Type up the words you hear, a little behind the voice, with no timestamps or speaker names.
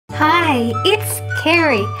Hey, it's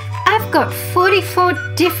Kerry. I've got 44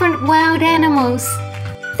 different wild animals.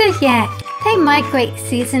 The yak, they migrate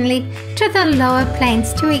seasonally to the lower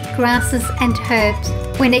plains to eat grasses and herbs.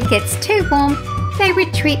 When it gets too warm, they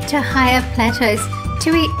retreat to higher plateaus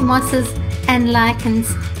to eat mosses and lichens.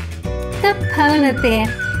 The polar bear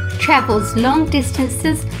travels long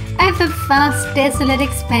distances over vast desolate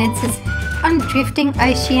expanses on drifting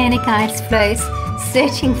oceanic ice floes,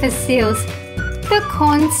 searching for seals. The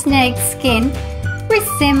corn snake's skin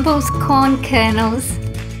resembles corn kernels.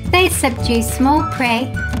 They subdue small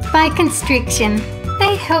prey by constriction.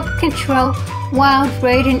 They help control wild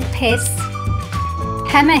rodent pests.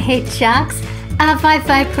 Hammerhead sharks are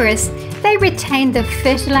viviparous. They retain the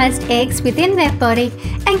fertilized eggs within their body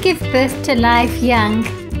and give birth to live young.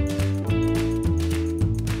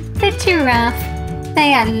 The giraffe.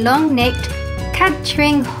 They are long-necked,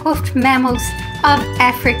 cud-chewing hoofed mammals of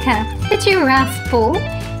Africa. The giraffe bull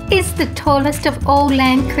is the tallest of all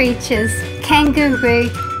land creatures. Kangaroo,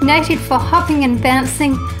 noted for hopping and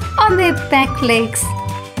bouncing on their back legs.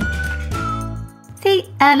 The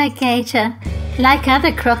alligator, like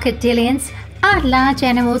other crocodilians, are large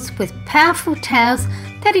animals with powerful tails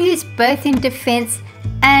that are used both in defense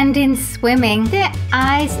and in swimming. Their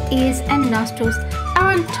eyes, ears and nostrils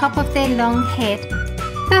are on top of their long head.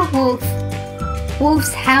 The wolf.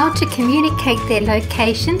 Wolves howl to communicate their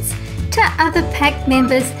locations to other pack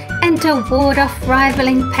members and to ward off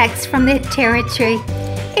rivaling packs from their territory.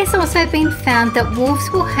 It's also been found that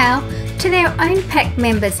wolves will howl to their own pack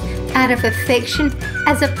members out of affection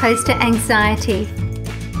as opposed to anxiety.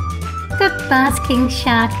 The basking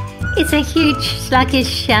shark is a huge sluggish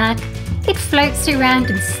shark. It floats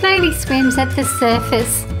around and slowly swims at the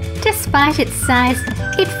surface. Despite its size,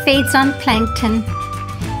 it feeds on plankton.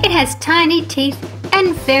 It has tiny teeth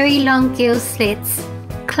and very long gill slits.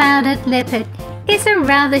 Clouded leopard is a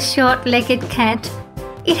rather short-legged cat.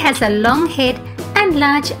 It has a long head and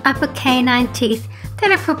large upper canine teeth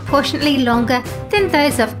that are proportionately longer than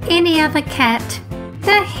those of any other cat.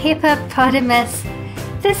 The hippopotamus.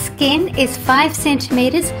 The skin is 5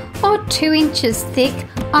 centimeters or 2 inches thick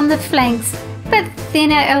on the flanks, but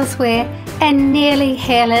thinner elsewhere and nearly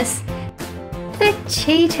hairless. The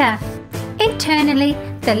cheetah. Internally,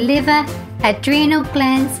 the liver, adrenal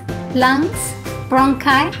glands, lungs,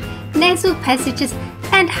 bronchi, nasal passages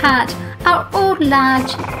and heart are all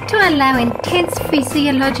large to allow intense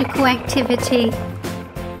physiological activity.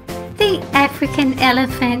 The African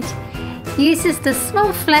elephant uses the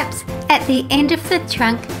small flaps at the end of the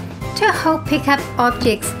trunk to help pick up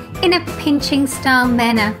objects in a pinching style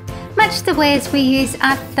manner, much the way as we use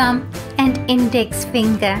our thumb and index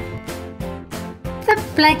finger. The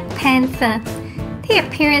black panther. The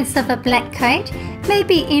appearance of a black coat may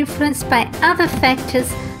be influenced by other factors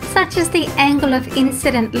such as the angle of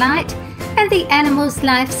incident light and the animal's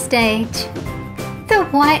life stage. The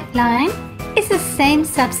white lion is the same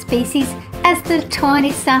subspecies as the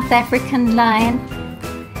tawny South African lion.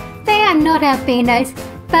 They are not albinos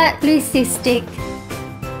but leucistic.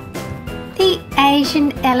 The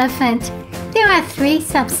Asian elephant. There are 3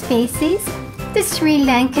 subspecies: the Sri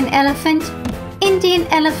Lankan elephant, Indian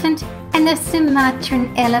elephant and the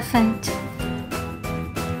Sumatran elephant.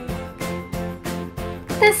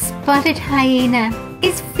 The spotted hyena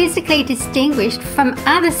is physically distinguished from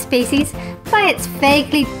other species by its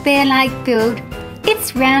vaguely bear-like build,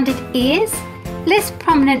 its rounded ears, less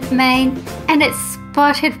prominent mane and its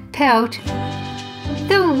spotted pelt.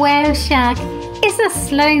 The whale shark is a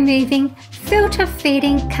slow-moving,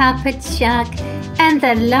 filter-feeding carpet shark and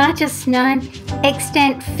the largest known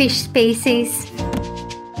extant fish species.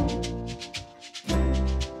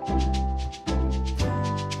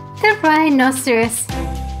 The rhinoceros.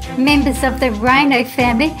 Members of the rhino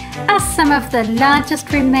family are some of the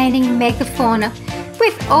largest remaining megafauna,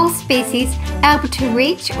 with all species able to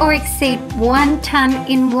reach or exceed 1 ton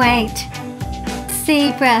in weight.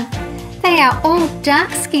 Zebra. They are all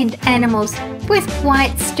dark-skinned animals with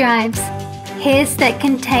white stripes. Hairs that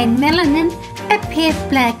contain melanin appear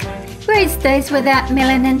black, whereas those without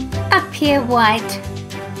melanin appear white.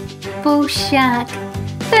 Bull shark.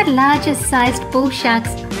 The largest sized bull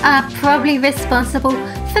sharks are probably responsible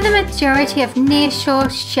for the majority of nearshore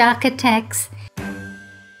shark attacks.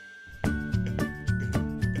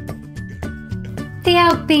 The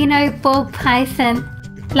albino ball python.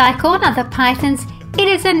 Like all other pythons, it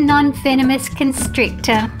is a non-venomous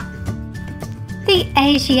constrictor. The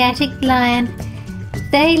Asiatic lion.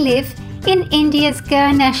 They live in India's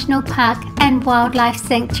Gaur National Park and Wildlife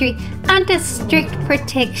Sanctuary under strict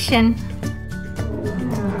protection.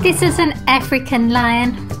 This is an African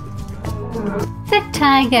lion. The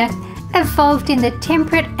tiger. evolved in the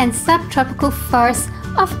temperate and subtropical forests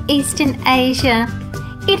of Eastern Asia.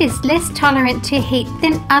 It is less tolerant to heat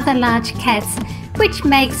than other large cats, which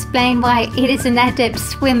may explain why it is an adept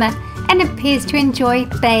swimmer and appears to enjoy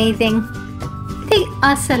bathing. The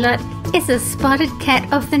ocelot is a spotted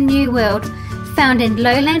cat of the New World, found in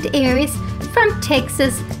lowland areas from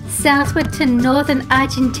Texas southward to northern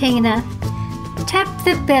Argentina. Tap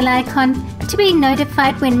the bell icon to be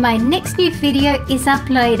notified when my next new video is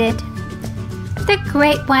uploaded. The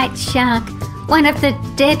great white shark, one of the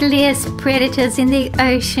deadliest predators in the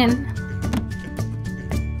ocean.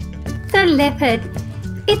 The leopard.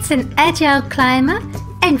 It's an agile climber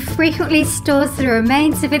and frequently stores the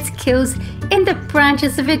remains of its kills in the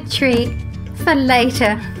branches of a tree for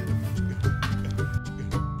later.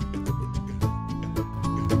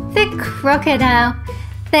 The crocodile.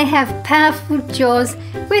 They have powerful jaws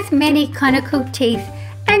with many conical teeth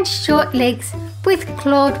and short legs with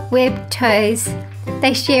clawed webbed toes.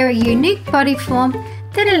 They share a unique body form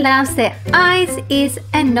that allows their eyes, ears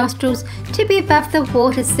and nostrils to be above the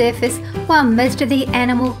water surface while most of the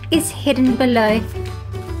animal is hidden below.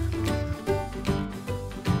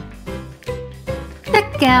 The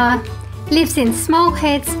gaur lives in small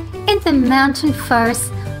herds in the mountain forests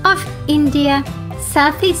of India,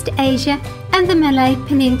 Southeast Asia and the Malay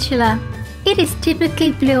Peninsula. It is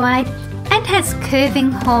typically blue-eyed and has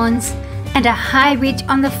curving horns and a high ridge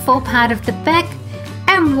on the forepart of the back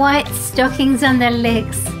and white stockings on the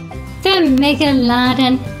legs. The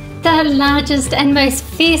megalodon, the largest and most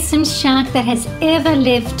fearsome shark that has ever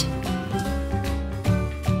lived.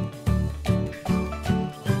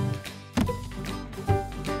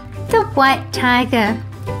 The white tiger.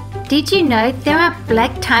 Did you know there are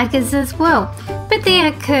black tigers as well, but they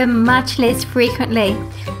occur much less frequently.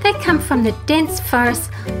 They come from the dense forests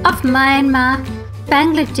of Myanmar,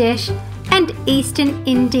 Bangladesh and eastern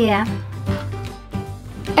India.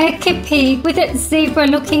 A kepi with its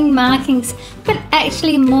zebra-looking markings, but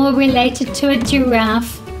actually more related to a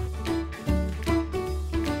giraffe.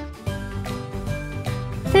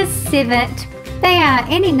 The civet. They are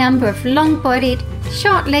any number of long-bodied,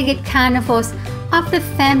 short-legged carnivores of the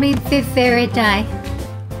family Viveridae.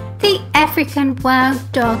 The African wild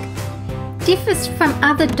dog differs from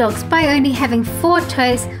other dogs by only having 4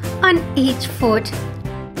 toes on each foot.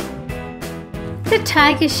 The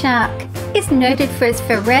tiger shark is noted for its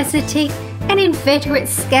voracity and inveterate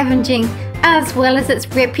scavenging, as well as its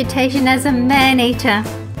reputation as a man-eater.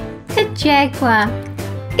 The jaguar.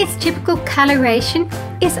 Its typical coloration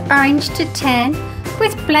is orange to tan,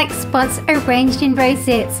 with black spots arranged in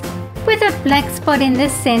rosettes, with a black spot in the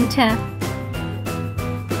center.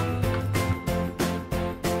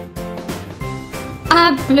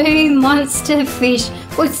 A blue monster fish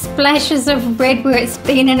with splashes of red where it's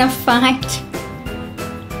been in a fight.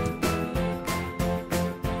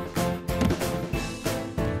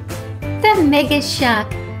 The mega shark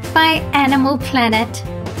by Animal Planet.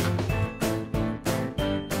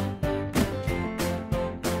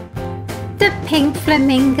 The pink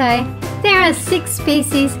flamingo. There are 6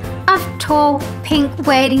 species of tall pink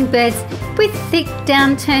wading birds with thick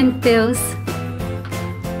downturned bills.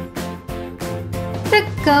 The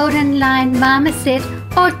golden lion marmoset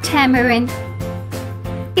or tamarin.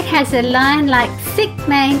 It has a lion-like thick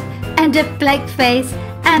mane and a black face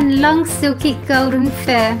and long silky golden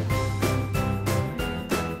fur.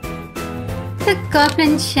 The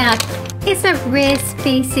goblin shark is a rare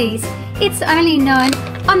species. It's only known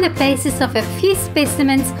on the basis of a few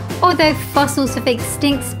specimens, although fossils of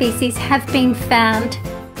extinct species have been found.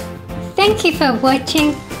 Thank you for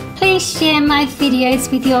watching. Please share my videos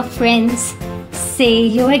with your friends. See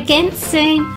you again soon.